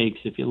biggest mistakes,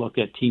 if you look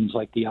at teams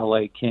like the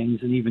LA Kings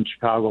and even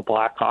Chicago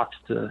Blackhawks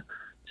to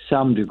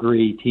some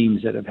degree,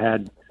 teams that have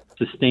had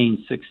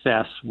sustained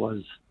success,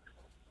 was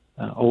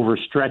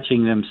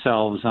overstretching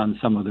themselves on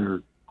some of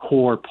their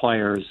core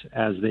players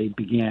as they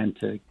began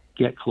to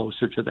get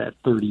closer to that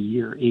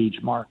 30-year age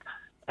mark.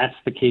 That's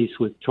the case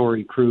with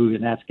Torrey Krug,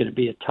 and that's going to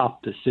be a tough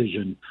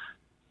decision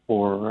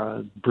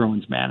for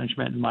Bruins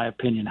management, in my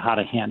opinion, how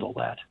to handle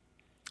that.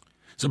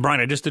 So,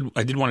 Brian, I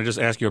did want to just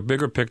ask you a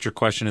bigger picture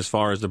question as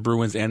far as the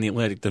Bruins and the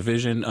Atlantic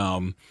Division.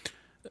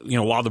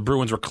 While the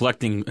Bruins were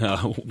collecting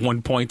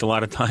 1 point a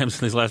lot of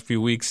times in these last few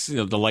weeks,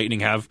 the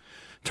Lightning have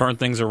turned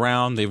things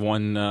around. They've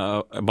won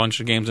a bunch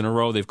of games in a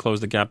row. They've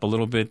closed the gap a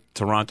little bit.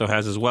 Toronto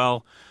has as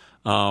well.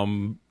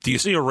 Do you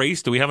see a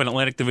race? Do we have an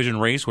Atlantic Division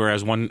race?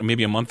 Whereas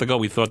maybe a month ago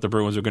we thought the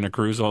Bruins were going to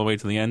cruise all the way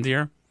to the end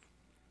here.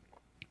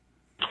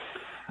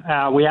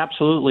 We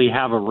absolutely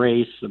have a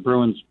race. The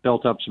Bruins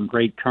built up some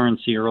great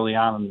currency early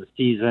on in the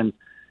season.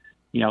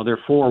 They're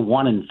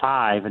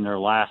 4-1-5 in their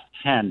last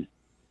 10.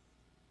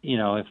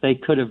 If they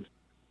could have,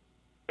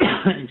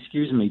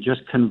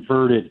 just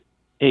converted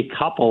a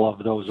couple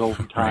of those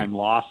overtime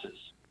losses,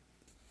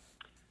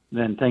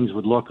 then things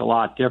would look a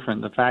lot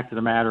different. The fact of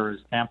the matter is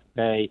Tampa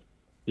Bay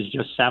is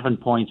just 7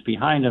 points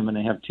behind them, and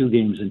they have 2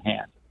 games in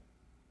hand.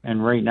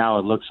 And right now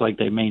it looks like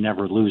they may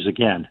never lose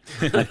again.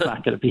 That's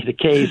not going to be the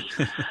case.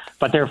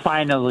 But they're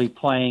finally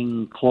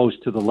playing close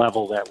to the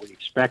level that we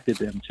expected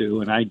them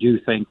to. And I do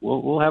think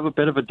we'll have a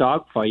bit of a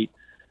dogfight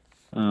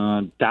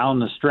down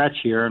the stretch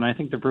here. And I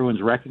think the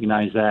Bruins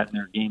recognize that in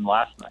their game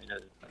last night.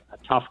 A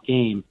tough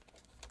game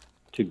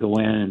to go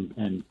in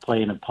and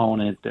play an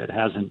opponent that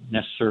hasn't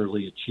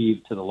necessarily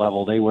achieved to the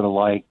level they would have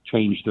liked,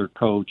 changed their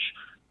coach.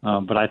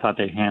 But I thought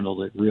they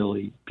handled it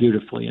really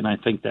beautifully. And I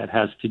think that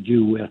has to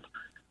do with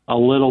a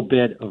little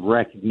bit of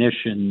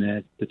recognition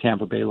that the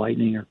Tampa Bay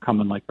Lightning are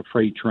coming like a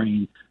freight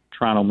train.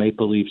 Toronto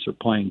Maple Leafs are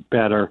playing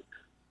better.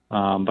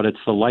 But it's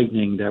the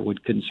Lightning that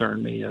would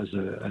concern me as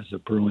a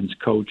Bruins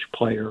coach,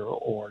 player,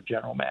 or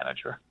general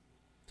manager.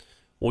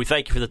 Well, we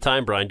thank you for the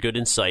time, Brian. Good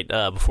insight.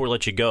 Before we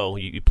let you go,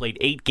 you played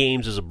 8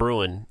 games as a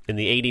Bruin in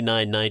the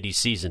 89-90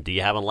 season. Do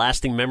you have a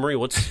lasting memory?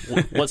 What's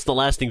the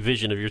lasting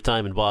vision of your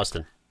time in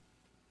Boston?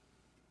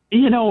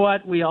 You know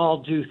what? We all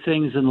do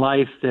things in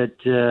life that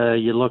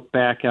you look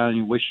back on and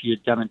you wish you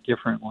had done it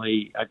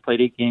differently. I played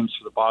 8 games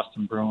for the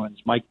Boston Bruins.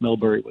 Mike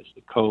Milbury was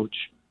the coach.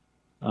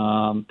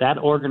 That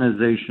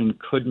organization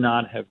could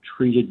not have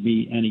treated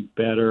me any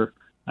better.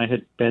 I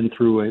had been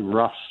through a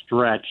rough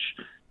stretch,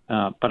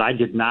 but I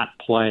did not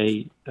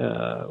play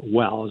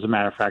well. As a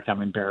matter of fact,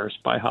 I'm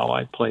embarrassed by how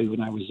I played when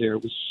I was there.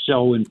 It was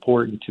so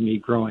important to me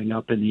growing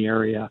up in the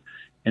area,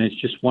 and it's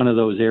just one of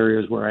those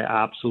areas where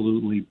I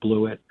absolutely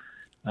blew it.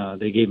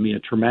 They gave me a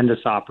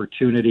tremendous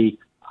opportunity.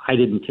 I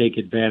didn't take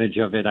advantage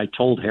of it. I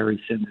told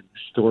Harry Sinden the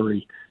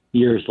story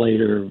years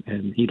later,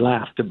 and he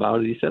laughed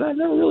about it. He said, "I've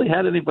never really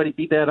had anybody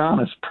be that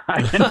honest,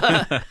 Brian."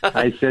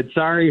 I said,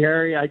 "Sorry,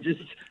 Harry.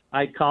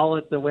 I call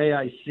it the way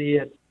I see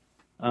it."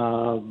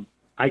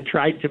 I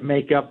tried to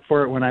make up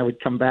for it when I would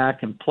come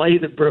back and play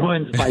the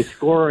Bruins by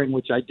scoring,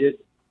 which I did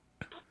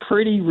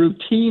pretty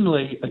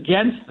routinely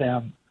against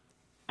them.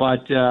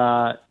 But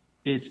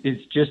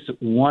it's just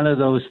one of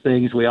those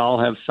things. We all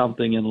have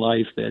something in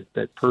life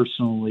that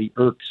personally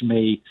irks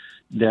me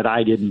that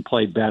I didn't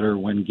play better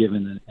when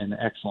given an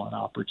excellent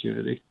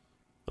opportunity.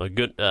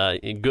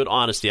 In good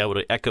honesty, I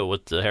would echo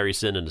what Harry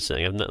Sinden is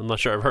saying. I'm not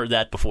sure I've heard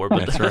that before,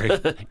 but that's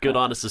right. Good,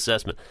 honest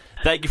assessment.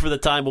 Thank you for the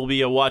time. We'll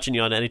be watching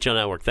you on NHL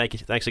Network. Thank you.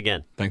 Thanks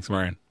again. Thanks,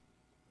 Brian.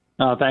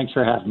 Thanks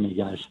for having me,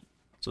 guys.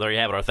 So there you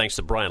have it. Our thanks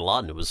to Brian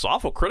Lawton, who was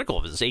awful critical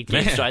of his 8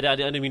 games. So I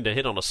didn't mean to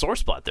hit on a sore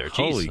spot there.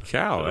 Jeez, holy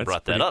cow. I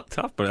brought that up.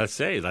 Tough, but that's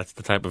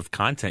the type of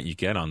content you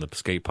get on the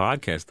Skate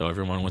podcast, though.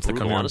 Everyone wants to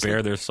come here and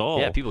bare their soul.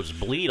 Yeah, people just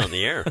bleed on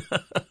the air.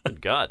 Good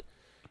God.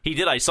 He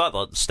did. I saw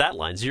the stat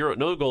line: 0,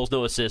 no goals,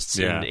 no assists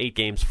in 8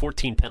 games,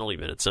 14 penalty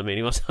minutes. I mean,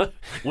 he must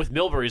with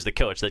Milbury as the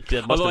coach. That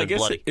must have been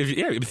bloody. If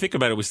you think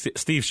about it,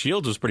 Steve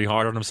Shields was pretty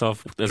hard on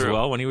himself as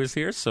well when he was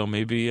here. So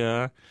maybe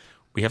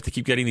we have to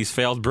keep getting these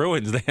failed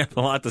Bruins. They have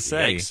a lot to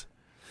say. Yikes.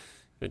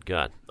 Good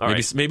God.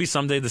 Maybe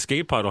someday the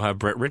Skate Pod will have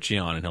Brett Ritchie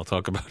on, and he'll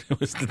talk about it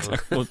was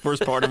the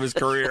first part of his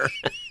career.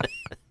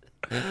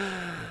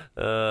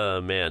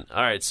 Man.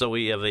 All right, so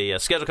we have a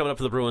schedule coming up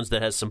for the Bruins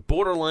that has some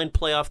borderline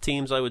playoff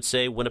teams, I would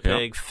say.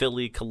 Winnipeg,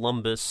 Philly,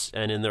 Columbus,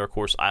 and in there, of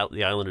course,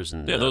 the Islanders.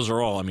 And those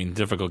are all,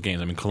 difficult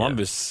games.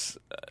 Columbus,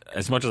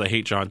 as much as I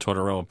hate John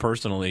Tortorella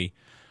personally,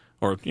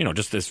 or,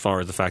 just as far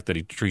as the fact that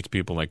he treats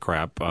people like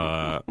crap,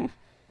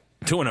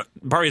 doing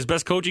probably his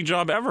best coaching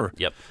job ever.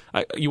 Yep.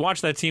 You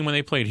watch that team when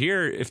they played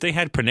here. If they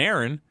had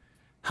Panarin,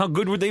 how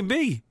good would they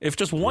be? If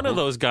just one of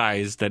those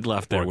guys that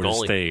left there would have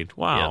stayed.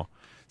 Wow. Yeah.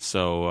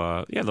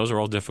 So, those are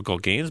all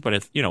difficult games. But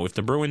if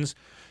the Bruins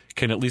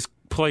can at least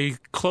play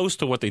close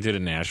to what they did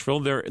in Nashville,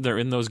 they're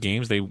in those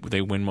games. They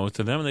win most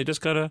of them, and they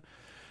just got to,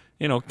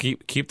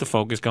 keep the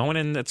focus going.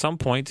 And at some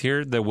point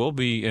here, there will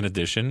be an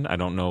addition. I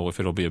don't know if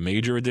it'll be a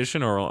major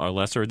addition or a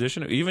lesser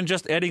addition. Even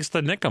just adding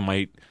Studnicka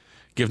might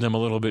give them a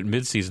little bit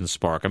midseason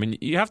spark.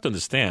 You have to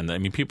understand.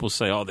 People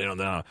say, "Oh, they don't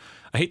know."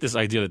 I hate this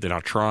idea that they're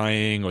not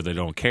trying or they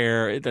don't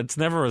care. That's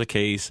never the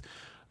case.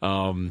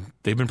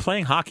 They've been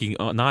playing hockey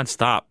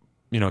nonstop,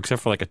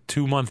 except for like a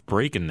 2-month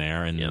break in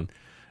there, and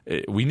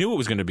we knew it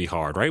was going to be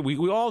hard, right? We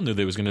all knew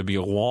there was going to be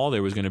a wall.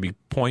 There was going to be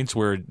points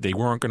where they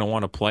weren't going to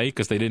want to play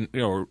because they didn't,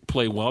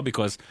 play well,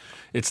 because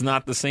it's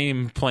not the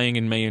same playing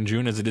in May and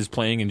June as it is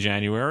playing in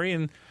January,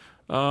 and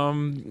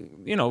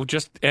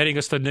Just adding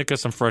a Studnicka,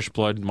 some fresh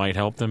blood might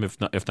help them, if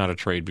not a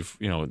trade,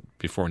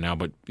 before now.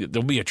 But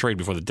there'll be a trade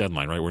before the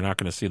deadline, right? We're not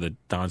going to see the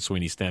Don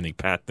Sweeney standing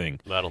pat thing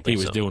I don't think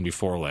he was doing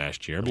before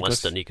last year.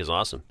 Unless Studnicka's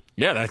awesome.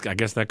 Yeah, I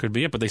guess that could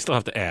be it. But they still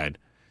have to add.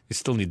 They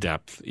still need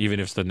depth, even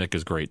if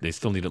Studnicka's great. They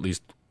still need at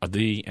least a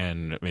D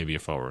and maybe a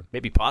forward.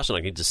 Maybe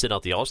Pasternak needs to sit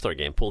out the All-Star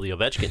game, pull the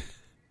Ovechkin.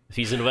 If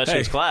he's in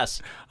Ovechkin's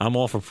class. I'm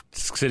all for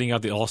sitting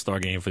out the All-Star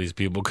game for these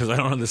people because I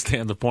don't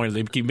understand the point.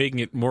 They keep making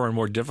it more and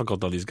more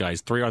difficult on these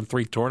guys.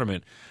 3-on-3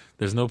 tournament,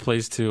 there's no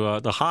place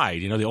to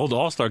hide. The old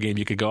All-Star game,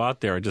 you could go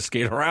out there and just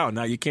skate around.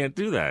 Now you can't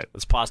do that.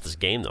 It's Pasta's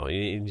game, though.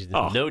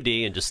 No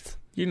D and just...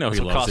 he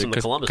loves it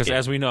because,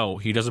 as we know,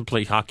 he doesn't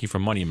play hockey for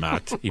money,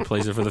 Matt. He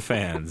plays it for the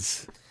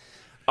fans.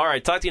 All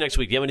right, talk to you next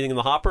week. Do you have anything in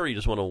the hopper, or you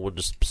just we'll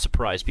just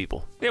surprise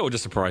people? Yeah, we'll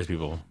just surprise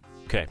people.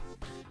 Okay.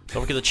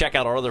 Don't forget to check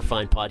out our other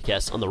fine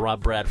podcasts on the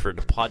Rob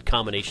Bradford Pod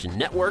Combination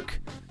Network.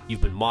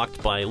 You've been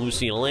mocked by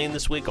Lucy and Elaine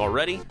this week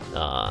already.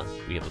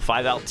 We have the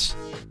 5 Outs.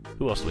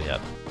 Who else do we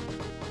have?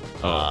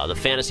 The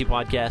Fantasy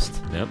Podcast.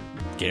 Yep.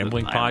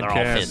 Gambling Podcast.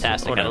 They're all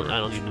fantastic. I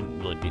don't even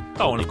really need.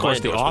 Oh, and of course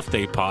the Off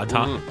Day Pod,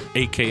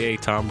 a.k.a.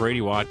 Tom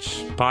Brady Watch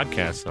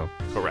Podcast. So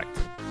correct.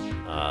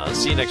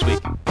 See you next week.